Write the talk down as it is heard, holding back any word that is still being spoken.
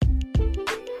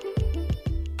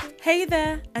Hey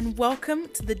there, and welcome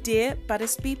to the Dear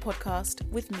Baddest podcast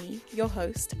with me, your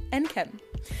host, Nkem.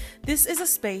 This is a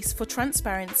space for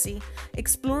transparency,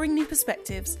 exploring new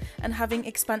perspectives, and having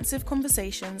expansive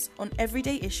conversations on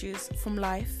everyday issues from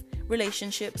life,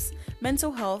 relationships,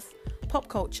 mental health, pop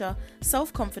culture,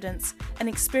 self-confidence, and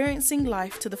experiencing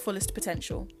life to the fullest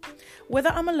potential. Whether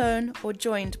I'm alone or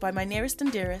joined by my nearest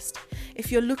and dearest,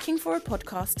 if you're looking for a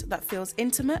podcast that feels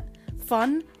intimate,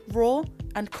 fun, raw,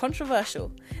 and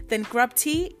controversial, then grab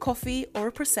tea, coffee, or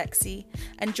a prosecco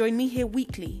and join me here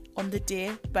weekly on the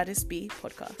Dear Baddest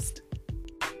podcast.